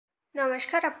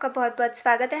नमस्कार, आपका बहुत बहुत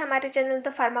स्वागत है हमारे चैनल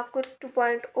द फार्मा कोर्स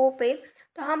 2.0 पे।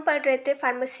 तो हम पढ़ रहे थे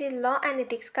फार्मेसी लॉ एंड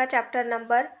एथिक्स का चैप्टर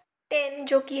नंबर 10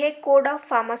 जो कि है कोड ऑफ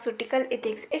फार्मास्यूटिकल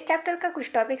एथिक्स। इस चैप्टर का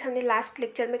कुछ टॉपिक हमने लास्ट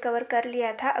लेक्चर में कवर कर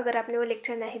लिया था। अगर आपने वो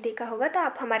लेक्चर नहीं देखा होगा तो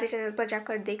आप हमारे चैनल पर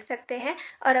जाकर देख सकते हैं।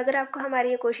 और अगर आपको हमारी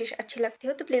ये कोशिश अच्छी लगती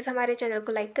हो तो प्लीज़ हमारे चैनल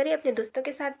को लाइक करिए, अपने दोस्तों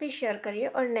के साथ भी शेयर करिए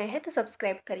और नए हैं तो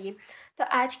सब्सक्राइब करिए। तो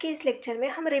आज के इस लेक्चर में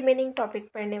हम रिमेनिंग टॉपिक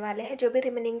पढ़ने वाले हैं। जो भी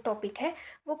रिमेनिंग टॉपिक है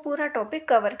वो पूरा टॉपिक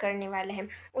कवर करने वाले हैं।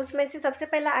 उसमें से सबसे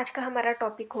पहला आज का हमारा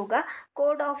टॉपिक होगा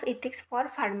code of ethics for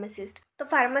pharmacist. तो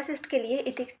फार्मासिस्ट के लिए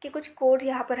एथिक्स के कुछ कोड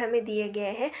यहाँ पर हमें दिए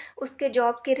गए हैं, उसके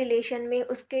जॉब के रिलेशन में,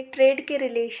 उसके ट्रेड के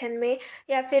रिलेशन में,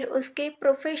 या फिर उसके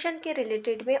प्रोफेशन के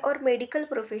रिलेटेड में और मेडिकल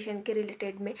प्रोफेशन के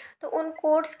रिलेटेड में। तो उन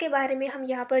कोड्स के बारे में हम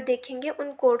यहाँ पर देखेंगे,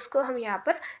 उन कोड्स को हम यहाँ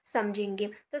पर समझेंगे।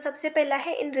 तो सबसे पहला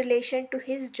है in relation to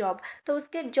his job. तो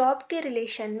उसके जॉब के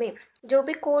रिलेशन में जो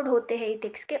भी कोड होते हैं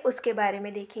एथिक्स के उसके बारे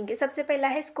में देखेंगे। सबसे पहला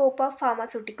है स्कोप ऑफ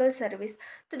फार्मास्यूटिकल सर्विस।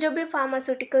 तो जो भी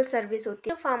फार्मास्यूटिकल सर्विस होती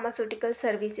है, फार्मास्यूटिकल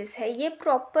सर्विसेज है, ये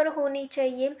प्रॉपर होनी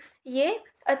चाहिए, ये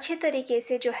अच्छे तरीके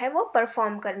से जो है वो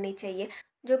परफॉर्म करनी चाहिए।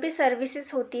 जो भी सर्विसेज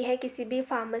होती है किसी भी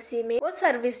फार्मेसी में, वो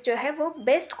सर्विस जो है वो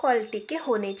बेस्ट क्वालिटी के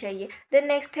होने चाहिए। देन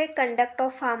नेक्स्ट है कंडक्ट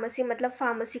ऑफ फार्मेसी, मतलब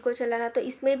फार्मेसी को चलाना। तो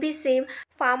इसमें भी सेम,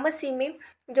 फार्मेसी में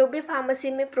जो भी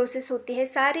फार्मेसी में प्रोसेस होती है,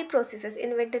 सारी प्रोसेसेस,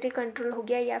 इन्वेंटरी कंट्रोल हो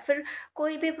गया या फिर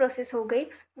कोई भी प्रोसेस हो गई,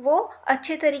 वो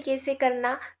अच्छे तरीके से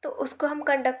करना, तो उसको हम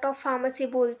कंडक्ट ऑफ फार्मेसी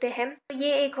बोलते हैं। तो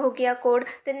ये एक हो गया कोड।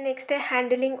 देन नेक्स्ट है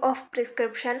हैंडलिंग ऑफ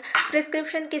प्रिस्क्रिप्शन।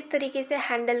 प्रिस्क्रिप्शन किस तरीके से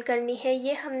हैंडल करनी है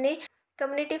ये हमने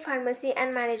कम्युनिटी फार्मेसी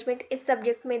एंड मैनेजमेंट इस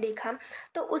सब्जेक्ट में देखा।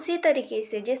 तो उसी तरीके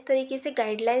से, जिस तरीके से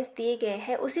गाइडलाइंस दिए गए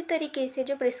हैं, उसी तरीके से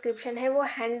जो प्रिस्क्रिप्शन है वो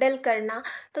हैंडल करना।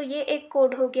 तो ये एक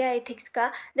कोड हो गया एथिक्स का।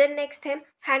 देन नेक्स्ट है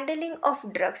हैंडलिंग ऑफ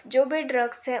ड्रग्स। जो भी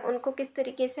ड्रग्स हैं उनको किस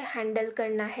तरीके से हैंडल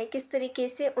करना है, किस तरीके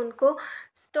से उनको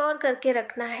स्टोर करके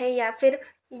रखना है या फिर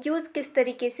यूज़ किस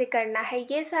तरीके से करना है,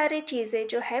 ये सारी चीज़ें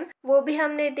जो है वो भी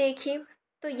हमने देखी।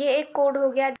 तो ये एक कोड हो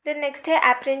गया। देन नेक्स्ट है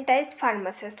अप्रेंटाइज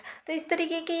फार्मासिस्ट। तो इस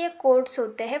तरीके के ये कोड्स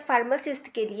होते हैं फार्मासिस्ट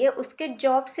के लिए, उसके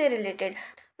जॉब से रिलेटेड,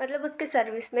 मतलब उसके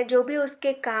सर्विस में जो भी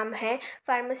उसके काम है,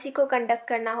 फार्मेसी को कंडक्ट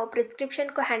करना हो, प्रिस्क्रिप्शन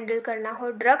को हैंडल करना हो,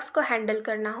 ड्रग्स को हैंडल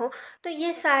करना हो, तो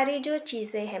ये सारी जो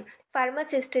चीज़ें हैं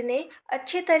फार्मासिस्ट ने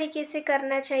अच्छे तरीके से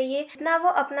करना चाहिए। जितना वो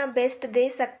अपना बेस्ट दे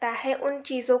सकता है उन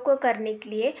चीज़ों को करने के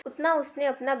लिए, उतना उसने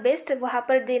अपना बेस्ट वहाँ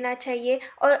पर देना चाहिए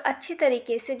और अच्छी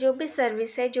तरीके से जो भी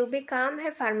सर्विस है, जो भी काम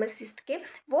है फार्मासिस्ट के,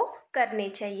 वो करने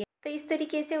चाहिए। तो इस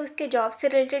तरीके से उसके जॉब से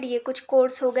रिलेटेड ये कुछ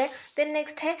कोर्स हो गए। देन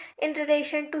नेक्स्ट है in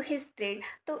relation to his trade.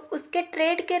 तो उसके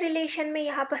ट्रेड के रिलेशन में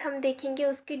यहाँ पर हम देखेंगे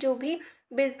उसकी जो भी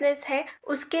बिजनेस है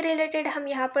उसके रिलेटेड हम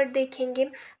यहाँ पर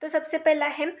देखेंगे। तो सबसे पहला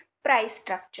है प्राइस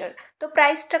स्ट्रक्चर। तो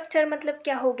प्राइस स्ट्रक्चर मतलब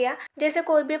क्या हो गया, जैसे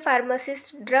कोई भी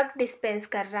फार्मासिस्ट ड्रग डिस्पेंस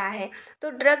कर रहा है, तो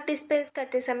ड्रग डिस्पेंस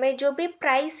करते समय जो भी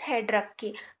प्राइस है ड्रग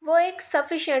की, वो एक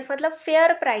सफिशिएंट, मतलब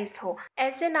फेयर प्राइस हो।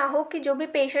 ऐसे ना हो कि जो भी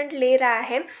पेशेंट ले रहा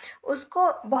है उसको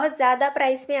बहुत ज़्यादा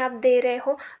प्राइस में आप दे रहे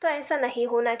हो, तो ऐसा नहीं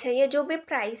होना चाहिए। जो भी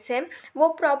प्राइस है वो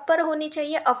प्रॉपर होनी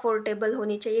चाहिए, अफोर्डेबल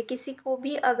होनी चाहिए। किसी को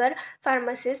भी अगर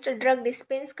फार्मासिस्ट ड्रग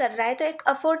डिस्पेंस कर रहा है तो एक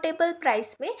अफोर्डेबल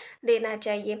प्राइस में देना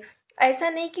चाहिए। ऐसा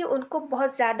नहीं कि उनको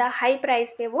बहुत ज़्यादा हाई प्राइस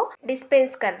में वो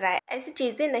डिस्पेंस कर रहा है, ऐसी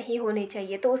चीज़ें नहीं होनी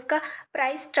चाहिए। तो उसका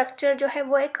प्राइस स्ट्रक्चर जो है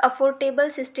वो एक अफोर्डेबल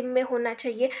सिस्टम में होना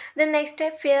चाहिए। देन नेक्स्ट है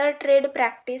फेयर ट्रेड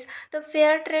प्रैक्टिस। तो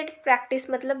फेयर ट्रेड प्रैक्टिस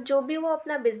मतलब जो भी वो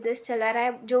अपना बिजनेस चला रहा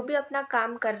है, जो भी अपना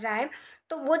काम कर रहा है,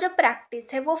 तो वो जो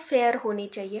प्रैक्टिस है वो फेयर होनी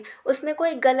चाहिए, उसमें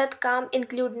कोई गलत काम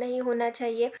इंक्लूड नहीं होना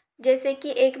चाहिए। जैसे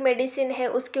कि एक मेडिसिन है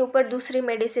उसके ऊपर दूसरी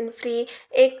मेडिसिन फ्री,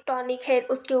 एक टॉनिक है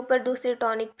उसके ऊपर दूसरी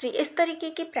टॉनिक फ्री, इस तरीके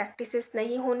की प्रैक्टिसेस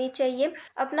नहीं होनी चाहिए।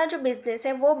 अपना जो बिजनेस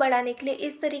है वो बढ़ाने के लिए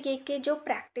इस तरीके के जो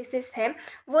प्रैक्टिसेस हैं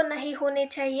वो नहीं होने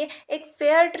चाहिए। एक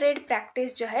फेयर ट्रेड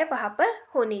प्रैक्टिस जो है वहाँ पर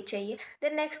होनी चाहिए।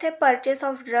 देन नेक्स्ट है परचेस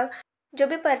ऑफ ड्रग। जो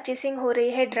भी परचेसिंग हो रही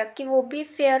है ड्रग की वो भी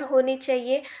फेयर होनी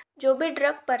चाहिए। जो भी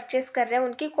ड्रग परचेस कर रहे हैं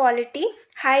उनकी क्वालिटी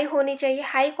हाई होनी चाहिए,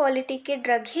 हाई क्वालिटी के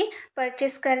ड्रग ही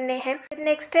परचेस करने हैं।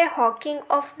 नेक्स्ट है हॉकिंग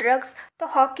ऑफ ड्रग्स। तो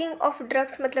हॉकिंग ऑफ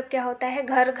ड्रग्स मतलब क्या होता है,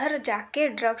 घर घर जाके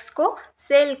ड्रग्स को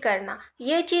सेल करना।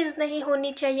 ये चीज़ नहीं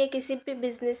होनी चाहिए किसी भी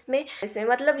बिजनेस में। जैसे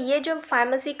मतलब ये जो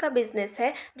फार्मेसी का बिजनेस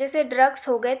है, जैसे ड्रग्स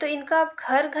हो गए, तो इनका आप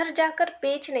घर घर जाकर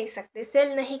बेच नहीं सकते,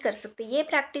 सेल नहीं कर सकते, ये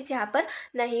प्रैक्टिस यहाँ पर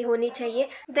नहीं होनी चाहिए।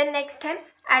 देन नेक्स्ट है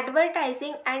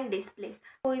एडवर्टाइजिंग एंड डिस्प्लेस।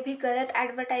 कोई भी गलत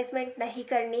एडवर्टाइजमेंट नहीं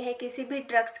करनी है, किसी भी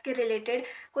ड्रग्स के रिलेटेड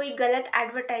कोई गलत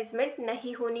एडवर्टाइजमेंट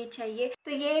नहीं होनी चाहिए।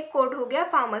 तो ये एक कोड हो गया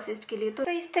फार्मासिस्ट के लिए। तो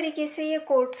इस तरीके से ये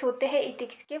कोड्स होते हैं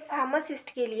एथिक्स के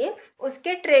फार्मासिस्ट के लिए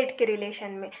उसके ट्रेड के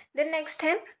रिलेशन में। देन नेक्स्ट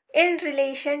है in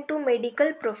relation to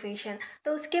medical profession.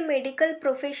 तो उसके मेडिकल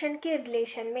प्रोफेशन के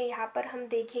रिलेशन में यहाँ पर हम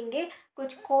देखेंगे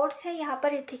कुछ कोड्स हैं यहाँ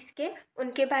पर एथिक्स के,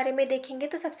 उनके बारे में देखेंगे।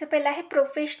 तो सबसे पहला है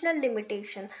प्रोफेशनल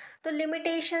लिमिटेशन। तो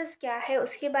लिमिटेशंस क्या है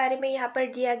उसके बारे में यहाँ पर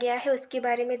दिया गया है, उसके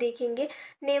बारे में देखेंगे।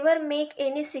 Never make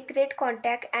any secret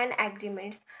contact and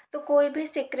agreements. तो कोई भी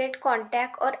सीक्रेट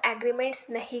कॉन्टैक्ट और एग्रीमेंट्स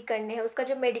नहीं करने हैं। उसका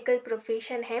जो मेडिकल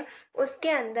प्रोफेशन है उसके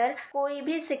अंदर कोई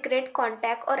भी सीक्रेट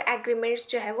कॉन्टैक्ट और एग्रीमेंट्स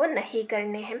जो है वो नहीं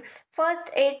करने हैं।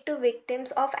 First aid to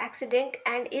victims of accident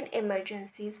and in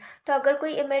emergencies. तो अगर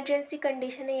कोई इमरजेंसी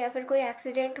कंडीशन है या फिर कोई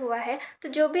एक्सीडेंट हुआ है तो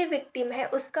जो भी विक्टिम है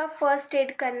उसका फर्स्ट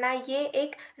एड करना ये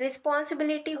एक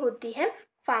रिस्पॉन्सिबिलिटी होती है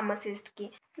फार्मासिस्ट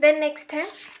की। देन नेक्स्ट है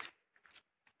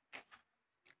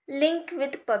लिंक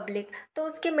विद पब्लिक। तो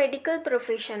उसके मेडिकल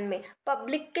प्रोफेशन में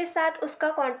पब्लिक के साथ उसका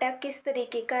कांटेक्ट किस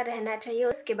तरीके का रहना चाहिए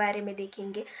उसके बारे में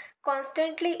देखेंगे।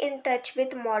 Constantly in touch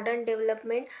with modern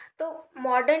development. तो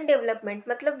मॉडर्न डेवलपमेंट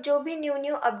मतलब जो भी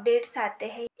न्यू अपडेट्स आते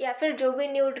हैं या फिर जो भी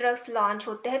न्यू ड्रग्स लॉन्च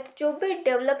होते हैं, तो जो भी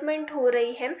डेवलपमेंट हो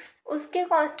रही है उसके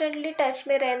कॉन्स्टेंटली टच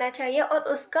में रहना चाहिए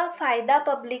और उसका फ़ायदा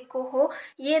पब्लिक को हो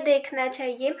ये देखना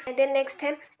चाहिए। देन नेक्स्ट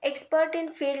है expert in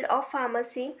field of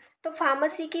pharmacy. तो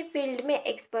फार्मेसी की फील्ड में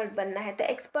एक्सपर्ट बनना है। तो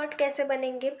एक्सपर्ट कैसे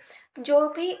बनेंगे, जो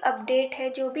भी अपडेट है,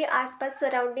 जो भी आसपास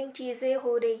सराउंडिंग चीज़ें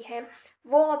हो रही है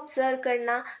वो ऑब्ज़र्व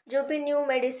करना, जो भी न्यू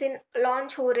मेडिसिन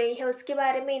लॉन्च हो रही है उसके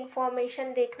बारे में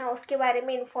इंफॉर्मेशन देखना, उसके बारे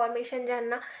में इंफॉर्मेशन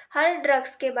जानना, हर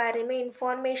ड्रग्स के बारे में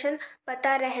इंफॉर्मेशन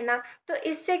पता रहना। तो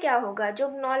इससे क्या होगा, जो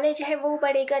नॉलेज है वो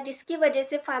बढ़ेगा जिसकी वजह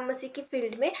से फार्मेसी की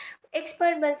फील्ड में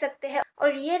एक्सपर्ट बन सकते हैं।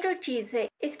 और ये जो चीज़ है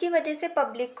इसकी वजह से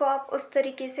पब्लिक को आप उस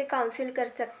तरीके से काउंसिल कर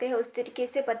सकते हैं, उस तरीके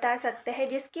से बता सकते हैं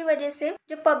जिसकी वजह से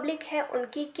जो पब्लिक है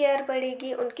उनकी केयर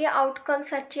बढ़ेगी, उनके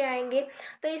आउटकम्स अच्छे आएंगे।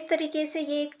 तो इस तरीके से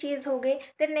ये एक चीज़ हो गई।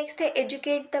 देन नेक्स्ट है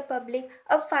एजुकेट द पब्लिक।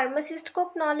 अब फार्मासिस्ट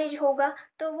को नॉलेज होगा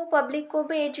तो वो पब्लिक को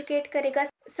भी एजुकेट करेगा,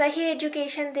 सही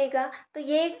एजुकेशन देगा। तो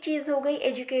ये एक चीज़ हो गई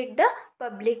एजुकेट द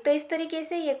पब्लिक। तो इस तरीके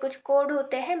से ये कुछ कोड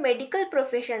होते हैं मेडिकल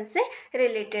प्रोफेशन से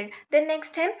रिलेटेड। देन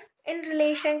नेक्स्ट है in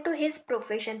relation to his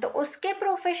profession. तो उसके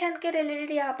प्रोफेशन के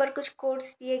रिलेटेड यहाँ पर कुछ कोड्स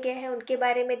दिए गए हैं, उनके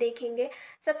बारे में देखेंगे।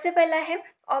 सबसे पहला है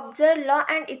observe law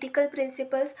and ethical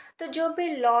principles. तो जो भी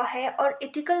लॉ है और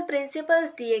इथिकल प्रिंसिपल्स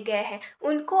दिए गए हैं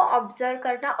उनको ऑब्जर्व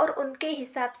करना और उनके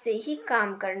हिसाब से ही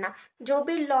काम करना। जो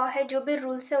भी लॉ है, जो भी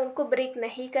रूल्स है उनको ब्रेक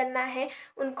नहीं करना है,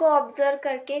 उनको ऑब्जर्व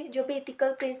करके, जो भी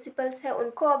इथिकल प्रिंसिपल्स है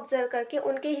उनको ऑब्जर्व करके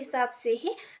उनके हिसाब से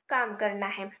ही काम करना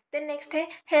है। देन नेक्स्ट है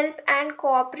help and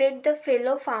cooperate the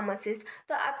fellow pharmacist.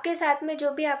 तो आपके साथ में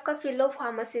जो भी आपका फेलो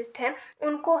फार्मासिस्ट है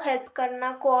उनको हेल्प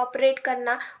करना, कोऑपरेट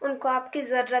करना, उनको आपकी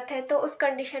ज़रूरत है तो उस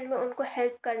कंडीशन में उनको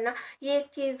हेल्प करना, ये एक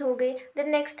चीज़ हो गई। देन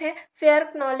नेक्स्ट है फेयर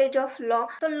नॉलेज ऑफ लॉ।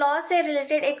 तो लॉ से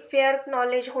रिलेटेड एक फेयर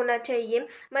नॉलेज होना चाहिए,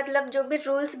 मतलब जो भी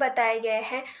रूल्स बताए गए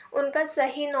हैं उनका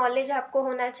सही नॉलेज आपको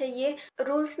होना चाहिए।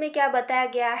 रूल्स में क्या बताया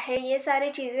गया है ये सारी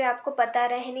चीज़ें आपको पता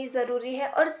रहनी ज़रूरी है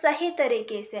और सही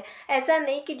तरीके से। ऐसा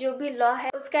नहीं कि जो भी लॉ है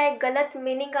उसका एक गलत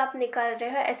मीनिंग आप निकाल रहे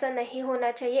हो, ऐसा नहीं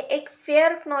होना चाहिए। एक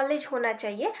फेयर नॉलेज होना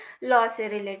चाहिए लॉ से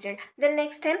रिलेटेड। देन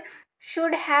नेक्स्ट है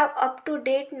should have up to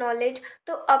date knowledge.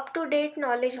 तो अप टू डेट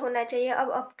नॉलेज होना चाहिए।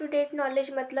 अब अप टू डेट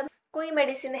नॉलेज मतलब कोई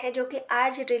मेडिसिन है जो कि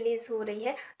आज रिलीज़ हो रही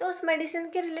है तो उस मेडिसिन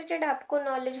के रिलेटेड आपको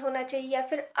नॉलेज होना चाहिए, या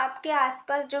फिर आपके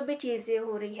आसपास जो भी चीज़ें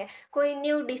हो रही है, कोई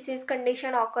न्यू डिसीज़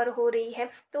कंडीशन ऑकर हो रही है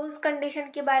तो उस कंडीशन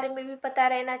के बारे में भी पता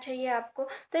रहना चाहिए आपको।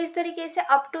 तो इस तरीके से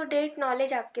अप टू डेट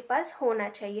नॉलेज आपके पास होना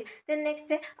चाहिए। देन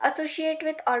नेक्स्ट है एसोसिएट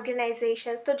विथ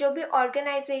ऑर्गेनाइजेशंस। तो जो भी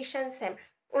ऑर्गेनाइजेशंस हैं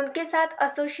उनके साथ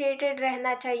एसोसिएटेड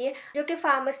रहना चाहिए जो कि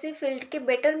फार्मेसी फील्ड के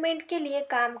बेटरमेंट के लिए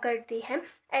काम करती हैं,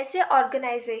 ऐसे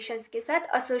ऑर्गेनाइजेशंस के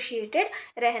साथ एसोसिएटेड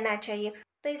रहना चाहिए।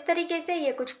 तो इस तरीके से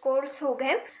ये कुछ कोड्स हो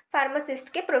गए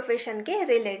फार्मासिस्ट के प्रोफेशन के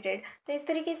रिलेटेड। तो इस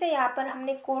तरीके से यहाँ पर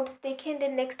हमने कोड्स देखे।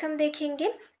 देन नेक्स्ट हम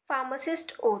देखेंगे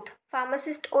फार्मासिस्ट ओथ।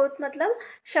 फार्मासिस्ट ओथ मतलब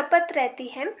शपथ रहती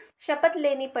है, शपथ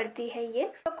लेनी पड़ती है ये।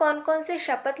 तो कौन कौन से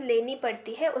शपथ लेनी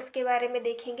पड़ती है उसके बारे में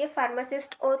देखेंगे।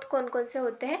 फार्मासिस्ट ओथ कौन कौन से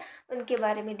होते हैं उनके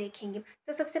बारे में देखेंगे।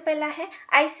 तो सबसे पहला है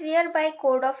I swear by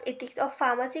code of ethics of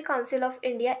pharmacy council of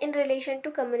India in relation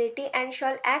to community and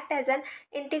shawl act as an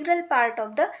integral part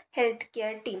of the health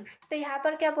care team. तो यहाँ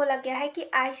पर क्या बोला गया है कि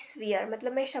आई स्वेयर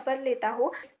मतलब मैं शपथ लेता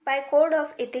हूँ bye code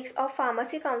of ethics of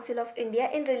pharmacy council of India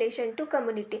in relation to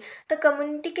community. तो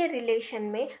कम्युनिटी के रिलेशन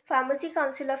में फार्मेसी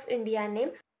काउंसिल ऑफ इंडिया ने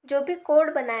जो भी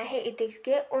कोड बनाए हैं एथिक्स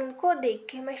के उनको देख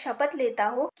के मैं शपथ लेता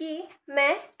हूँ कि मैं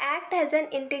act as an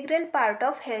integral part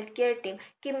of health care team,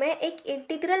 कि मैं एक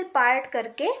इंटीग्रल पार्ट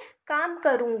करके काम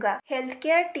करूँगा, हेल्थ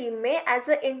केयर टीम में एज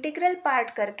अ इंटीग्रल पार्ट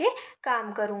करके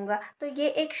काम करूँगा। तो ये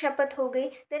एक शपथ हो गई।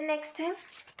 देन नेक्स्ट है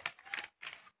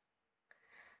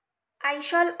I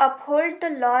shall uphold the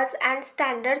laws and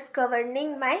standards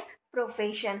governing my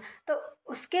profession. तो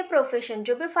उसके प्रोफेशन,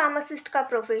 जो भी फार्मासिस्ट का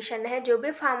प्रोफेशन है, जो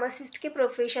भी फार्मासिस्ट के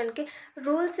प्रोफेशन के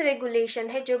रूल्स रेगुलेशन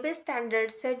है, जो भी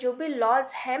स्टैंडर्ड्स है, जो भी लॉज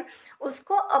है,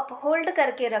 उसको अपहोल्ड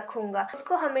करके रखूँगा,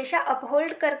 उसको हमेशा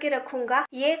अपहोल्ड करके रखूँगा।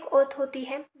 ये एक ओथ होती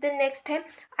है। देन नेक्स्ट है,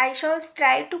 आई shawl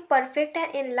strive to perfect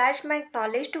and enlarge my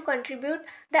knowledge to contribute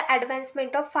the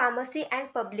advancement of pharmacy and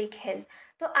public health.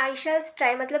 तो आई शैल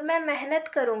स्ट्राइव मतलब मैं मेहनत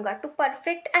करूँगा, to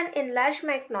perfect and enlarge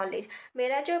my knowledge,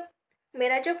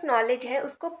 मेरा जो नॉलेज है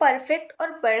उसको परफेक्ट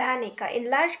और बढ़ाने का,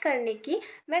 इनलार्ज करने की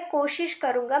मैं कोशिश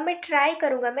करूँगा, मैं ट्राई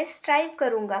करूँगा, मैं स्ट्राइव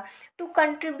करूँगा to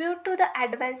contribute to the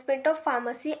advancement of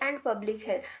pharmacy and public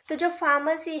health. तो जो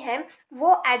फार्मेसी है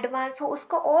वो एडवांस हो,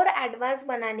 उसको और एडवांस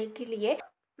बनाने के लिए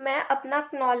मैं अपना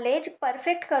नॉलेज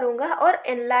परफेक्ट करूँगा और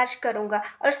इनलार्ज करूँगा,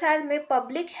 और साथ में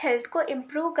पब्लिक हेल्थ को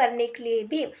इम्प्रूव करने के लिए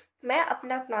भी मैं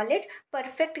अपना नॉलेज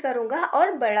परफेक्ट करूँगा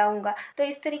और बढ़ाऊँगा। तो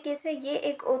इस तरीके से ये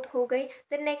एक ओथ हो गई।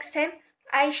 द नेक्स्ट है,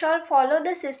 आई shawl follow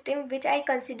the system which I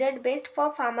considered best for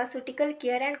pharmaceutical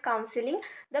care and counselling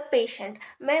the patient.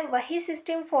 मैं वही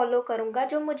सिस्टम फॉलो करूँगा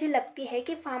जो मुझे लगती है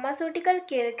कि फार्मास्यूटिकल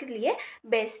केयर के लिए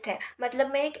बेस्ट है।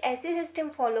 मतलब मैं एक ऐसे सिस्टम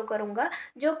फॉलो करूँगा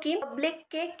जो कि पब्लिक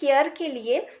के केयर के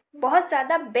लिए बहुत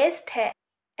ज़्यादा बेस्ट है।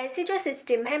 ऐसी जो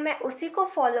सिस्टम है मैं उसी को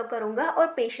फॉलो करूँगा और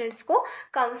पेशेंट्स को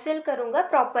काउंसिल करूँगा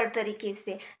प्रॉपर तरीके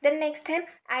से। देन नेक्स्ट है,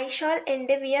 आई shawl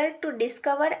एंडेवियर to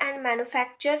discover and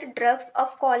manufacture drugs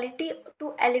of quality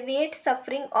to alleviate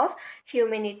suffering of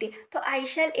humanity. तो आई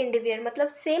शैल एंडेवियर मतलब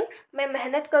सेम, मैं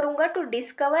मेहनत करूँगा to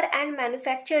discover and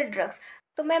manufacture drugs.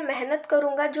 तो मैं मेहनत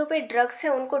करूँगा जो भी ड्रग्स है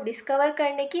उनको डिस्कवर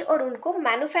करने की और उनको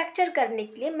मैन्युफैक्चर करने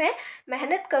के लिए मैं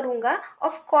मेहनत करूँगा।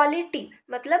 ऑफ क्वालिटी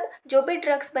मतलब जो भी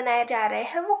ड्रग्स बनाए जा रहे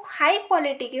हैं वो हाई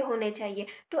क्वालिटी के होने चाहिए।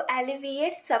 To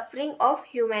alleviate suffering of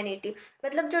humanity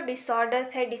मतलब जो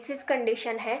डिसऑर्डर्स है, डिसीज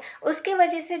कंडीशन है, उसकी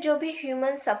वजह से जो भी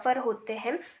ह्यूमन सफ़र होते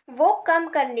हैं वो कम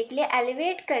करने के लिए,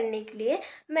 एलिवेट करने के लिए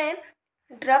मैं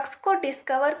ड्रग्स को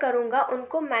डिस्कवर करूँगा,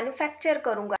 उनको मैन्युफैक्चर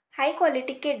करूँगा, हाई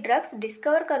क्वालिटी के ड्रग्स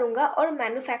डिस्कवर करूँगा और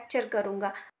मैन्युफैक्चर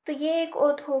करूँगा। तो ये एक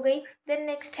ओथ हो गई। देन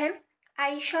नेक्स्ट है,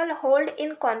 आई shawl hold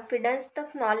in confidence the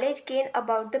knowledge gain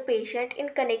about the patient in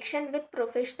connection with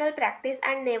professional practice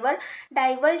and never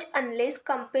divulge unless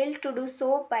compelled to do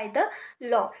so by the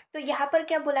law. तो यहाँ पर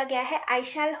क्या बोला गया है, आई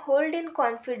shall hold in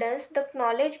confidence the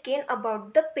knowledge gain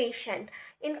about the patient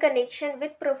in connection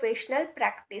with professional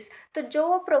practice. तो जो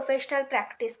वो प्रोफेशनल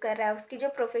प्रैक्टिस कर रहा है, उसकी जो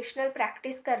प्रोफेशनल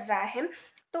प्रैक्टिस कर रहा है,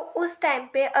 तो उस टाइम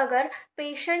पे अगर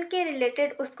पेशेंट के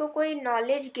रिलेटेड उसको कोई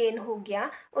नॉलेज गेन हो गया,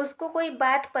 उसको कोई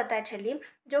बात पता चली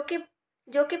जो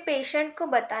कि पेशेंट को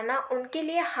बताना उनके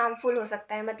लिए हार्मफुल हो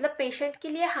सकता है, मतलब पेशेंट के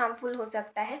लिए हार्मफुल हो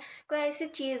सकता है, कोई ऐसी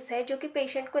चीज़ है जो कि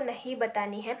पेशेंट को नहीं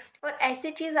बतानी है, और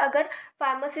ऐसी चीज़ अगर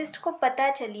फार्मासिस्ट को पता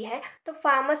चली है तो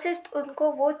फार्मासिस्ट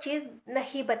उनको वो चीज़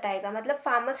नहीं बताएगा, मतलब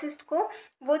फार्मासिस्ट को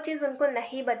वो चीज़ उनको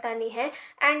नहीं बतानी है।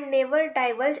 And never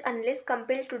divulge unless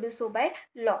compelled to do so by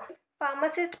law.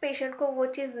 Pharmacist patient को वो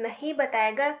चीज़ नहीं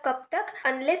बताएगा, कब तक,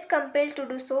 unless compelled to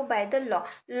do so by the law.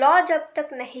 Law जब तक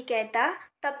नहीं कहता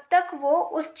तब तक वो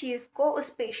उस चीज़ को उस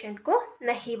पेशेंट को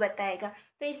नहीं बताएगा।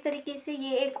 तो इस तरीके से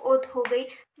ये एक ओथ हो गई।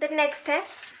 द नेक्स्ट है,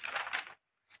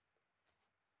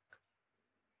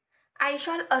 I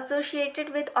shall associated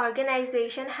with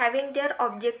organization having their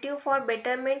objective for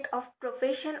betterment of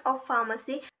profession of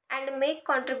pharmacy and make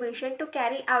contribution to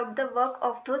carry out the work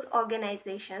of those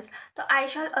organizations। तो I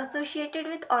shall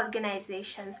associated with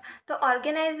organizations, तो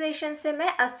organization से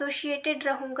मैं associated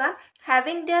रहूँगा,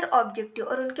 having their objective,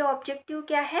 और उनके objective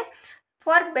क्या है,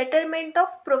 for betterment of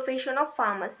profession of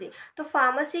pharmacy. तो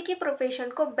फार्मेसी की प्रोफेशन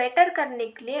को बेटर करने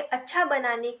के लिए, अच्छा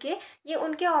बनाने के ये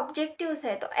उनके ऑब्जेक्टिव्स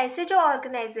है। तो ऐसे जो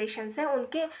ऑर्गेनाइजेशंस हैं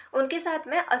उनके साथ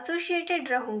मैं एसोसिएटेड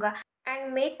रहूँगा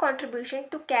and make contribution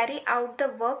to carry out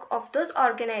the work of those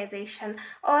organisation.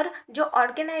 और जो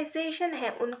ऑर्गेनाइजेशन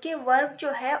है उनके वर्क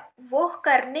जो है वो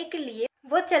करने के लिए,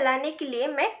 वो चलाने के लिए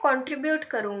मैं कंट्रीब्यूट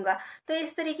करूँगा। तो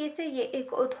इस तरीके से ये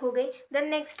एक ओथ हो गई। देन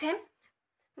नेक्स्ट है,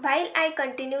 while I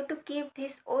continue to keep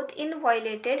this oath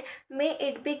inviolated, may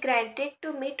it be granted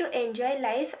to me to enjoy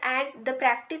life and the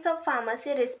practice of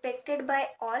pharmacy respected by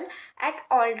all at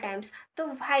all times। तो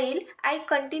while I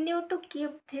continue to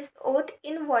keep this oath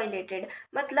inviolated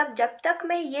मतलब जब तक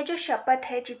मैं ये जो शपथ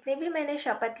है, जितने भी मैंने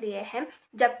शपथ लिए हैं,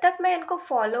 जब तक मैं इनको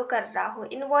फॉलो कर रहा हूँ,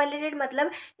 इनवायलेटेड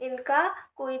मतलब इनका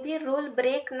कोई भी रूल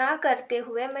ब्रेक ना करते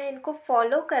हुए मैं इनको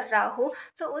फॉलो कर रहा हूँ,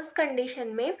 तो उस कंडीशन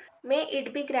में may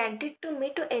it be granted to me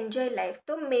to enjoy life.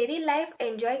 तो मेरी लाइफ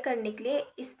एन्जॉय करने के लिए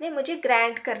इसने मुझे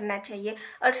ग्रांट करना चाहिए।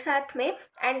 और साथ में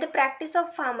and the practice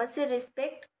of pharmacy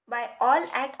respect by all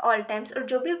at all times. और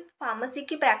जो भी फार्मेसी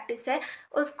की प्रैक्टिस है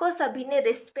उसको सभी ने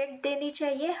रिस्पेक्ट देनी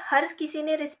चाहिए, हर किसी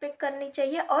ने रिस्पेक्ट करनी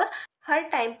चाहिए और हर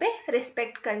टाइम पे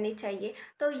रिस्पेक्ट करनी चाहिए।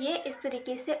 तो ये इस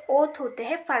तरीके से ओथ होते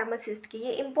हैं फार्मासिस्ट के।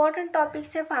 ये इंपॉर्टेंट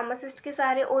टॉपिक्स है, फार्मासिस्ट के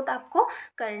सारे ओथ आपको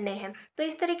करने हैं। तो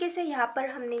इस तरीके से यहाँ पर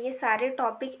हमने ये सारे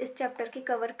टॉपिक इस चैप्टर के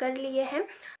कवर कर लिए हैं।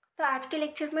 तो आज के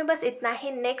लेक्चर में बस इतना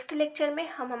ही। नेक्स्ट लेक्चर में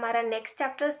हम हमारा नेक्स्ट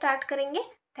चैप्टर स्टार्ट करेंगे।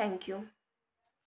 Thank you.